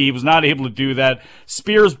unfortunately, he was not able to do that.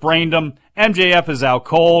 Spears brained him. MJF is out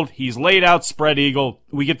cold. He's laid out spread eagle.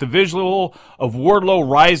 We get the visual of Wardlow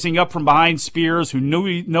rising up from behind Spears, who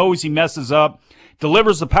knows he messes up.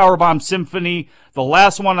 Delivers the powerbomb symphony, the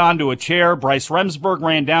last one onto a chair. Bryce Remsburg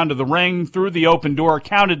ran down to the ring, through the open door,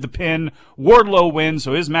 counted the pin. Wardlow wins,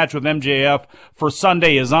 so his match with MJF for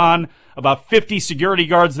Sunday is on. About 50 security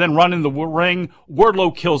guards then run in the ring.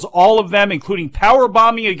 Wardlow kills all of them, including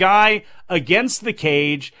powerbombing a guy against the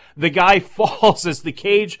cage. The guy falls as the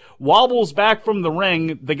cage wobbles back from the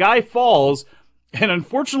ring. The guy falls, and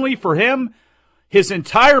unfortunately for him, his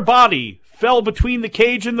entire body fell between the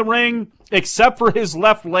cage and the ring, except for his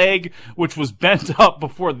left leg, which was bent up.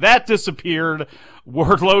 Before that disappeared,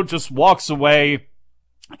 Wardlow just walks away.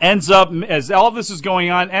 Ends up, as all this is going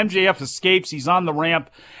on, MJF escapes. He's on the ramp,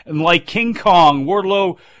 and like King Kong,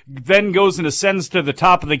 Wardlow then goes and ascends to the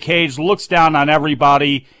top of the cage, looks down on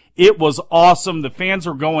everybody. It was awesome. The fans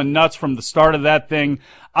were going nuts from the start of that thing.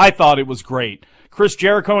 I thought it was great. Chris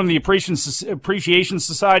Jericho and the Appreciation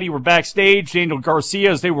Society were backstage. Daniel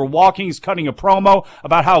Garcia, as they were walking, is cutting a promo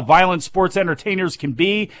about how violent sports entertainers can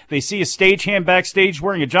be. They see a stagehand backstage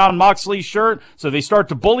wearing a John Moxley shirt, so they start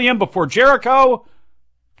to bully him before Jericho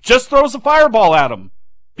just throws a fireball at him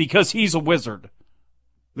because he's a wizard.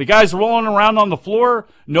 The guy's rolling around on the floor.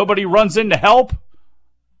 Nobody runs in to help.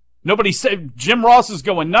 Nobody said, Jim Ross is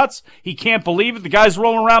going nuts. He can't believe it. The guy's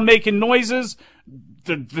rolling around making noises.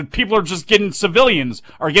 The people are just civilians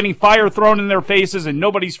are getting fire thrown in their faces, and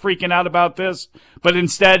nobody's freaking out about this. But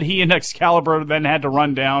instead, he and Excalibur then had to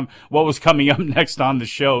run down what was coming up next on the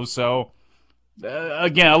show. So,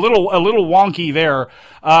 again, a little wonky there.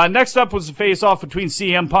 Next up was the face-off between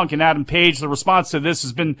CM Punk and Adam Page. The response to this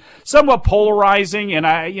has been somewhat polarizing, and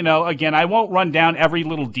I won't run down every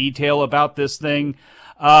little detail about this thing.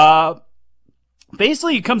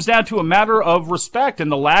 basically, it comes down to a matter of respect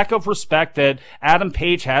and the lack of respect that Adam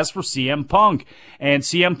Page has for CM Punk. And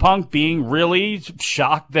CM Punk being really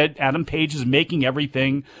shocked that Adam Page is making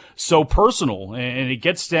everything so personal. And it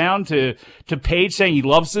gets down to Page saying he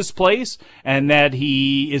loves this place and that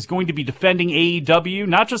he is going to be defending AEW,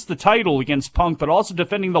 not just the title against Punk, but also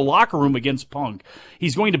defending the locker room against Punk.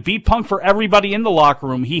 He's going to beat Punk for everybody in the locker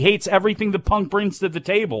room. He hates everything that Punk brings to the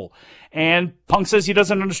table. And Punk says he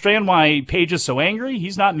doesn't understand why Page is so angry.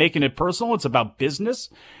 He's not making it personal. It's about business.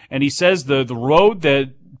 And he says the road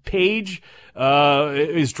that Page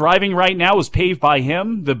is driving right now is paved by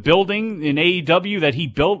him. The building in AEW that he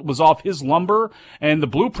built was off his lumber, and the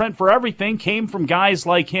blueprint for everything came from guys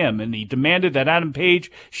like him. And he demanded that Adam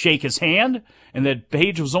Page shake his hand, and that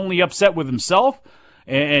Page was only upset with himself.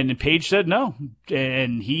 And Page said no,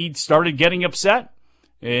 and he started getting upset,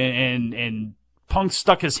 and Punk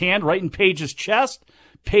stuck his hand right in Page's chest.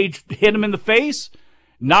 Page hit him in the face,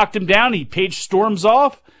 knocked him down. Page storms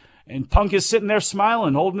off, and Punk is sitting there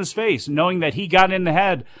smiling, holding his face, knowing that he got in the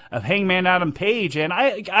head of Hangman Adam Page. And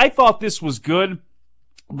I thought this was good,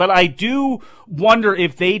 but I do wonder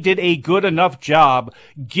if they did a good enough job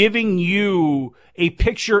giving you a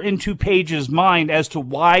picture into Page's mind as to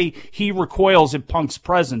why he recoils at Punk's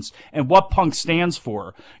presence and what Punk stands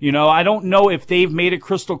for. You know, I don't know if they've made it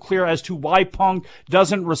crystal clear as to why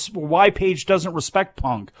why Page doesn't respect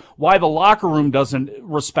Punk, why the locker room doesn't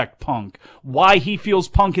respect Punk, why he feels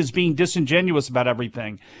Punk is being disingenuous about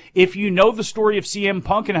everything. If you know the story of CM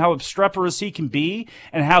Punk and how obstreperous he can be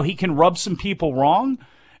and how he can rub some people wrong,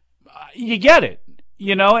 you get it.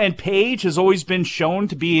 You know, and Page has always been shown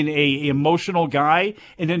to be an emotional guy,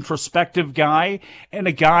 an introspective guy, and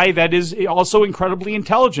a guy that is also incredibly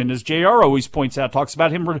intelligent, as JR always points out, talks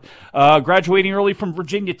about him graduating early from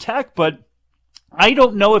Virginia Tech. But I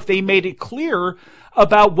don't know if they made it clear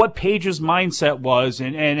about what Page's mindset was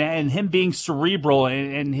and him being cerebral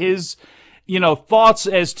and his, you know, thoughts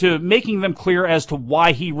as to making them clear as to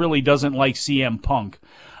why he really doesn't like CM Punk.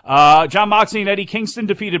 John Moxley and Eddie Kingston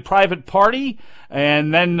defeated Private Party,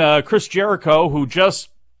 and then Chris Jericho, who just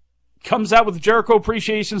comes out with the Jericho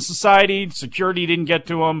Appreciation Society. Security didn't get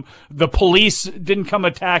to him. The police didn't come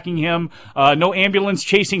attacking him. No ambulance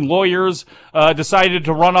chasing lawyers decided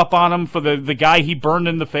to run up on him for the guy he burned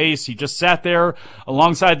in the face. He just sat there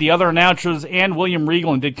alongside the other announcers and William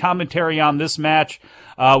Regal and did commentary on this match,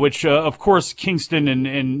 which, of course, Kingston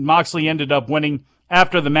and Moxley ended up winning.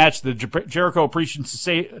 After the match, the Jericho Appreciation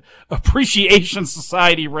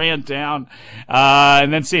Society ran down,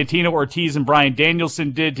 and then Santino Ortiz and Bryan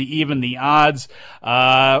Danielson did to even the odds.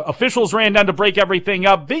 Officials ran down to break everything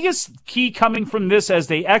up. Biggest key coming from this as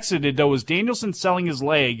they exited, though, was Danielson selling his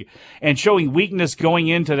leg and showing weakness going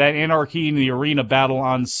into that Anarchy in the Arena battle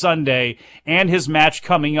on Sunday, and his match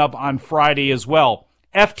coming up on Friday as well.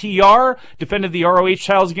 FTR defended the ROH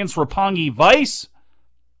titles against Roppongi Vice.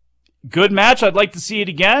 Good match. I'd like to see it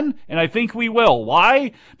again, and I think we will.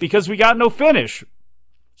 Why? Because we got no finish.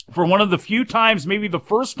 For one of the few times, maybe the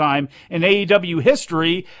first time in AEW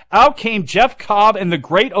history, out came Jeff Cobb and the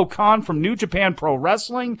Great Okan from New Japan Pro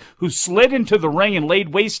Wrestling, who slid into the ring and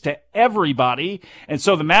laid waste to everybody. And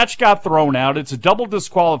so the match got thrown out. It's a double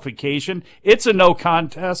disqualification. It's a no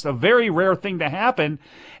contest, a very rare thing to happen.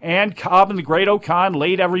 And Cobb and the Great Okan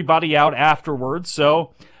laid everybody out afterwards.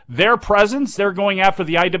 So their presence, they're going after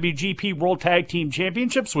the IWGP World Tag Team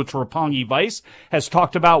Championships, which Roppongi Vice has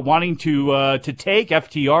talked about wanting to take.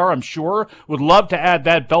 FTR, I'm sure, would love to add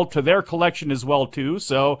that belt to their collection as well, too.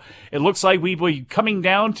 So it looks like we will be coming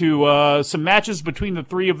down to some matches between the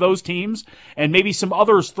three of those teams, and maybe some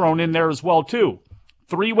others thrown in there as well, too.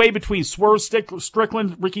 Three-way between Swerve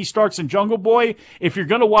Strickland, Ricky Starks, and Jungle Boy. If you're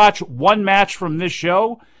going to watch one match from this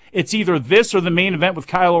show, it's either this or the main event with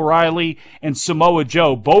Kyle O'Reilly and Samoa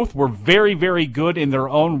Joe. Both were very, very good in their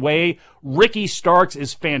own way. Ricky Starks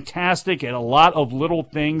is fantastic at a lot of little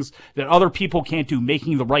things that other people can't do,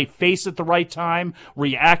 making the right face at the right time,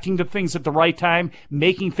 reacting to things at the right time,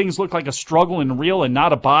 making things look like a struggle and real and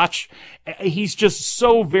not a botch. He's just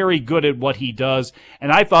so very good at what he does,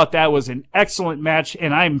 and I thought that was an excellent match,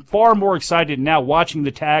 and I'm far more excited now watching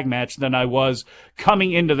the tag match than I was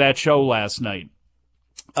coming into that show last night.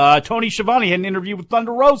 Tony Schiavone had an interview with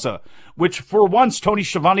Thunder Rosa, which for once Tony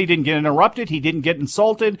Schiavone didn't get interrupted, he didn't get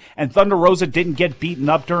insulted, and Thunder Rosa didn't get beaten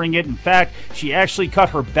up during it. In fact, she actually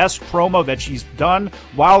cut her best promo that she's done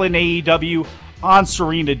while in AEW on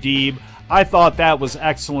Serena Deeb. I thought that was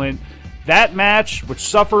excellent. That match, which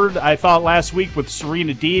suffered, I thought, last week with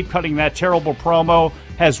Serena Deeb cutting that terrible promo,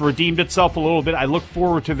 has redeemed itself a little bit. I look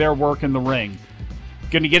forward to their work in the ring.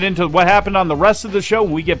 Going to get into what happened on the rest of the show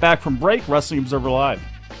when we get back from break. Wrestling Observer Live.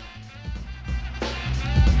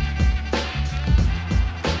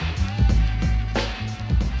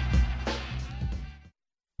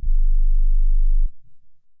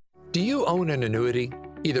 Do you own an annuity,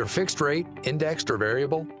 either fixed rate, indexed, or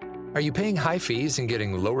variable? Are you paying high fees and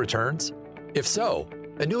getting low returns? If so,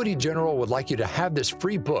 Annuity General would like you to have this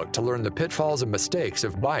free book to learn the pitfalls and mistakes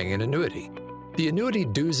of buying an annuity. The Annuity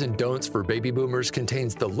Do's and Don'ts for Baby Boomers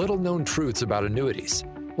contains the little-known truths about annuities,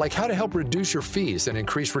 like how to help reduce your fees and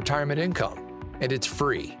increase retirement income. And it's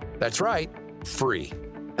free. That's right, free.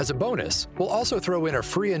 As a bonus, we'll also throw in a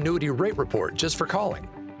free annuity rate report just for calling.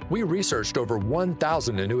 We researched over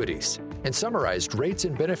 1,000 annuities and summarized rates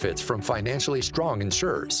and benefits from financially strong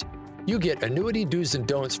insurers. You get Annuity Do's and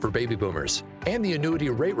Don'ts for Baby Boomers and the Annuity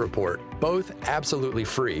Rate Report, both absolutely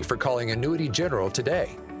free for calling Annuity General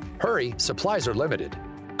today. Hurry, supplies are limited.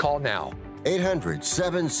 Call now.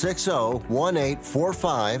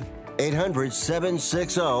 800-760-1845.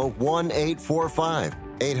 800-760-1845.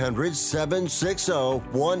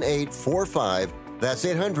 800-760-1845. That's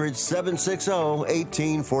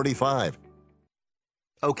 800-760-1845.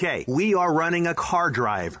 Okay, we are running a car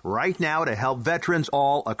drive right now to help veterans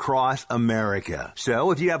all across America.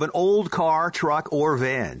 So if you have an old car, truck, or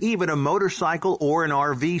van, even a motorcycle or an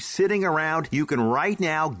RV sitting around, you can right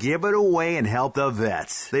now give it away and help the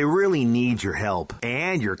vets. They really need your help.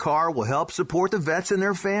 And your car will help support the vets and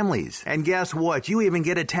their families. And guess what? You even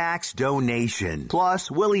get a tax donation.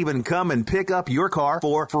 Plus, we'll even come and pick up your car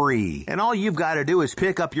for free. And all you've got to do is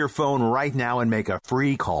pick up your phone right now and make a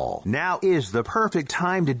free call. Now is the perfect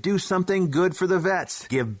time to do something good for the vets.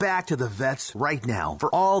 Give back to the vets right now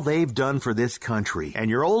for all they've done for this country. And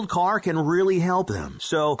your old car can really help them.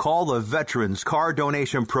 So call the Veterans Car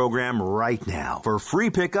Donation Program right now for free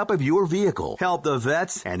pickup of your vehicle. Help the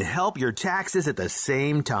vets and help your taxes at the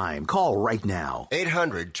same time. Call right now.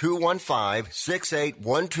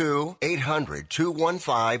 800-215-6812.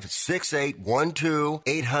 800-215-6812.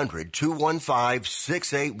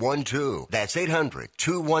 800-215-6812. That's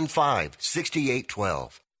 800-215-6812.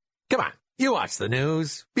 Come on, you watch the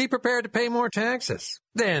news. Be prepared to pay more taxes.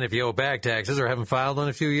 Then if you owe back taxes or haven't filed in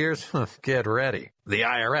a few years, get ready. The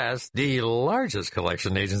IRS, the largest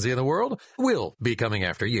collection agency in the world, will be coming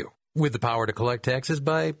after you with the power to collect taxes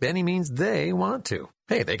by any means they want to.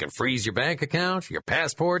 Hey, they can freeze your bank account, your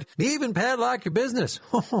passport, even padlock your business.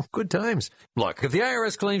 Oh, good times. Look, if the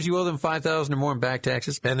IRS claims you owe them $5,000 or more in back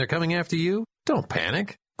taxes and they're coming after you, don't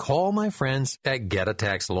panic. Call my friends at Get a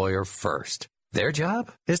Tax Lawyer first. Their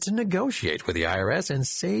job is to negotiate with the IRS and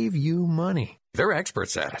save you money. They're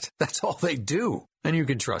experts at it. That's all they do, and you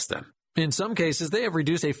can trust them. In some cases, they have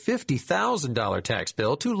reduced a $50,000 tax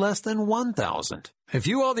bill to less than $1,000. If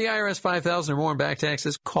you owe the IRS $5,000 or more in back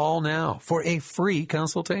taxes, call now for a free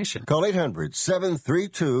consultation. Call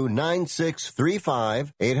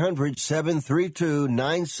 800-732-9635.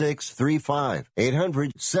 800-732-9635.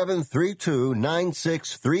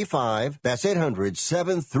 800-732-9635. That's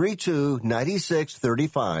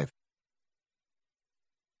 800-732-9635.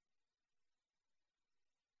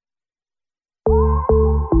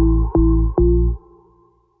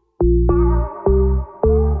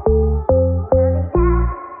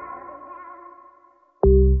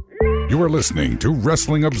 You are listening to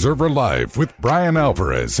Wrestling Observer Live with Bryan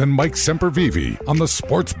Alvarez and Mike Sempervive on the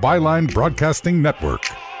Sports Byline Broadcasting Network.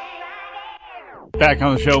 Back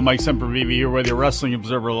on the show, Mike Sempervive here with you, Wrestling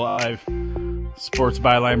Observer Live, Sports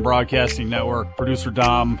Byline Broadcasting Network. Producer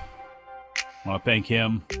Dom, I want to thank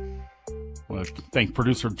him. I want to thank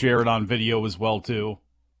producer Jared on video as well, too.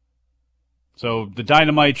 So, the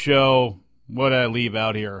Dynamite show, what did I leave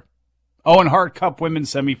out here? Oh, and Hart Cup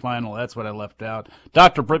Women's Semifinal. That's what I left out.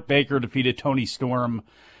 Dr. Britt Baker defeated Toni Storm.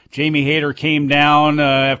 Jamie Hayter came down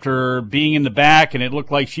after being in the back, and it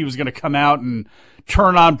looked like she was going to come out and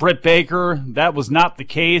turn on Britt Baker. That was not the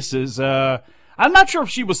case. I'm not sure if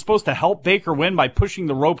she was supposed to help Baker win by pushing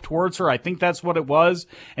the rope towards her. I think that's what it was,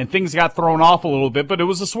 and things got thrown off a little bit, but it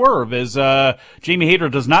was a swerve as Jamie Hayter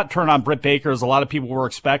does not turn on Britt Baker as a lot of people were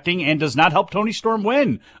expecting and does not help Toni Storm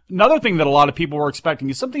win. Another thing that a lot of people were expecting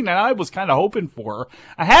is something that I was kind of hoping for.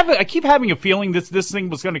 I keep having a feeling this thing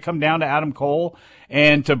was going to come down to Adam Cole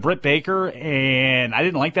and to Britt Baker, and I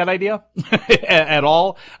didn't like that idea at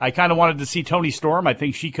all. I kind of wanted to see Toni Storm. I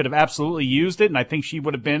think she could have absolutely used it, and I think she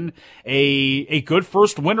would have been a good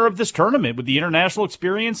first winner of this tournament with the international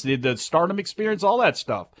experience, the Stardom experience, all that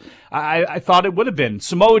stuff. I thought it would have been.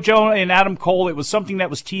 Samoa Joe and Adam Cole, it was something that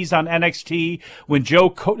was teased on NXT when Joe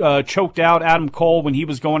choked out Adam Cole when he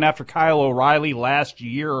was going after Kyle O'Reilly last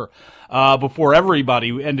year. Before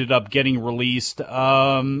everybody ended up getting released.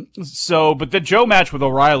 But the Joe match with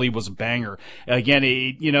O'Reilly was a banger. Again,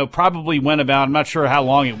 it, probably went about, I'm not sure how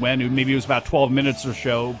long it went. Maybe it was about 12 minutes or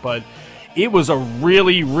so, but It was a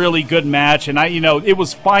really, really good match, and it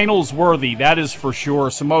was finals worthy, that is for sure.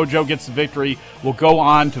 Samoa Joe gets the victory, will go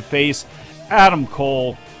on to face Adam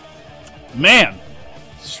Cole. Man,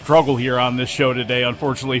 struggle here on this show today,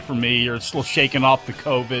 unfortunately for me. You're still shaking off the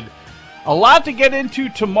COVID. A lot to get into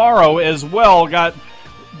tomorrow as well. Got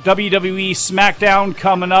WWE SmackDown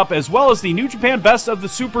coming up, as well as the New Japan Best of the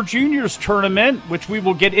Super Juniors tournament, which we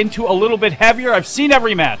will get into a little bit heavier. I've seen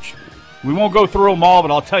every match. We won't go through them all,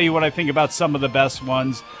 but I'll tell you what I think about some of the best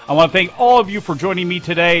ones. I want to thank all of you for joining me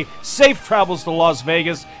today. Safe travels to Las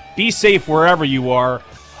Vegas. Be safe wherever you are.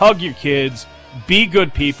 Hug your kids. Be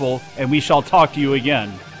good people, and we shall talk to you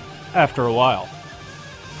again after a while.